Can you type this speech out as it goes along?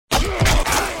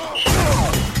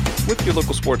With your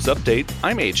local sports update,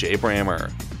 I'm AJ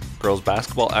Brammer. Girls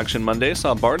basketball action Monday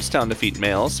saw Bardstown defeat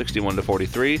Males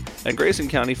 61-43 and Grayson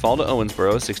County fall to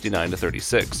Owensboro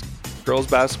 69-36. Girls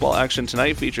basketball action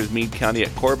tonight features Meade County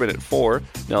at Corbin at 4,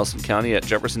 Nelson County at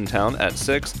Jeffersontown at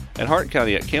 6, and Hart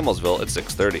County at Campbellsville at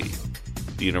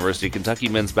 6:30. The University of Kentucky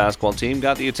men's basketball team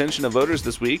got the attention of voters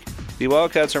this week. The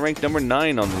Wildcats are ranked number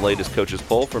 9 on the latest coaches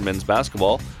poll for men's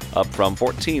basketball, up from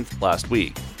 14th last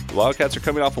week. The Wildcats are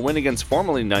coming off a win against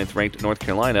formerly 9th-ranked North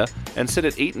Carolina and sit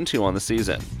at 8-2 on the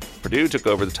season. Purdue took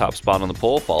over the top spot on the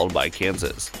poll, followed by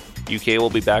Kansas. UK will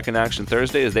be back in action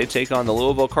Thursday as they take on the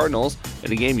Louisville Cardinals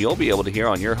in a game you'll be able to hear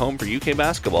on your home for UK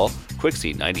basketball,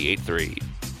 Quixie 98.3.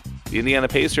 The Indiana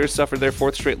Pacers suffered their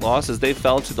 4th straight loss as they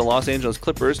fell to the Los Angeles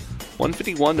Clippers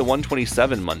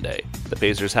 151-127 Monday. The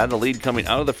Pacers had the lead coming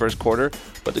out of the first quarter,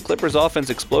 but the Clippers' offense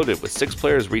exploded with 6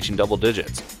 players reaching double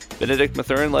digits. Benedict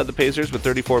Mathurin led the Pacers with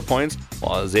 34 points,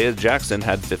 while Isaiah Jackson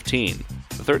had 15.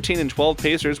 The 13 and 12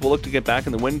 Pacers will look to get back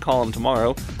in the win column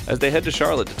tomorrow as they head to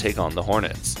Charlotte to take on the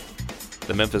Hornets.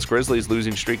 The Memphis Grizzlies'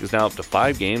 losing streak is now up to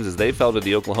 5 games as they fell to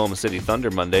the Oklahoma City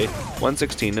Thunder Monday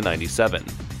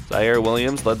 116-97. Zaire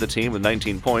Williams led the team with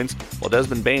 19 points, while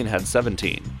Desmond Bane had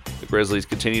 17. The Grizzlies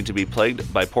continue to be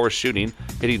plagued by poor shooting,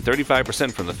 hitting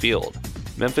 35% from the field.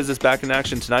 Memphis is back in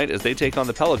action tonight as they take on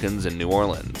the Pelicans in New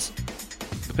Orleans.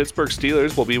 The Pittsburgh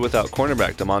Steelers will be without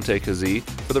cornerback DeMonte Kazee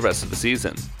for the rest of the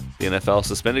season. The NFL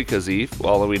suspended Kazee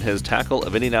following his tackle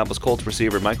of Indianapolis Colts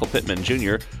receiver Michael Pittman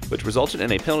Jr., which resulted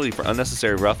in a penalty for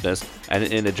unnecessary roughness and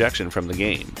an ejection from the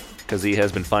game. Kazee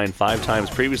has been fined 5 times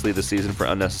previously this season for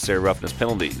unnecessary roughness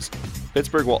penalties.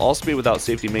 Pittsburgh will also be without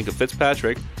safety Minkah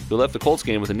Fitzpatrick, who left the Colts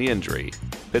game with a knee injury.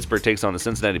 Pittsburgh takes on the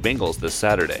Cincinnati Bengals this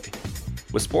Saturday.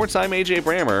 With sports, I'm AJ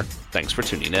Brammer. Thanks for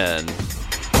tuning in.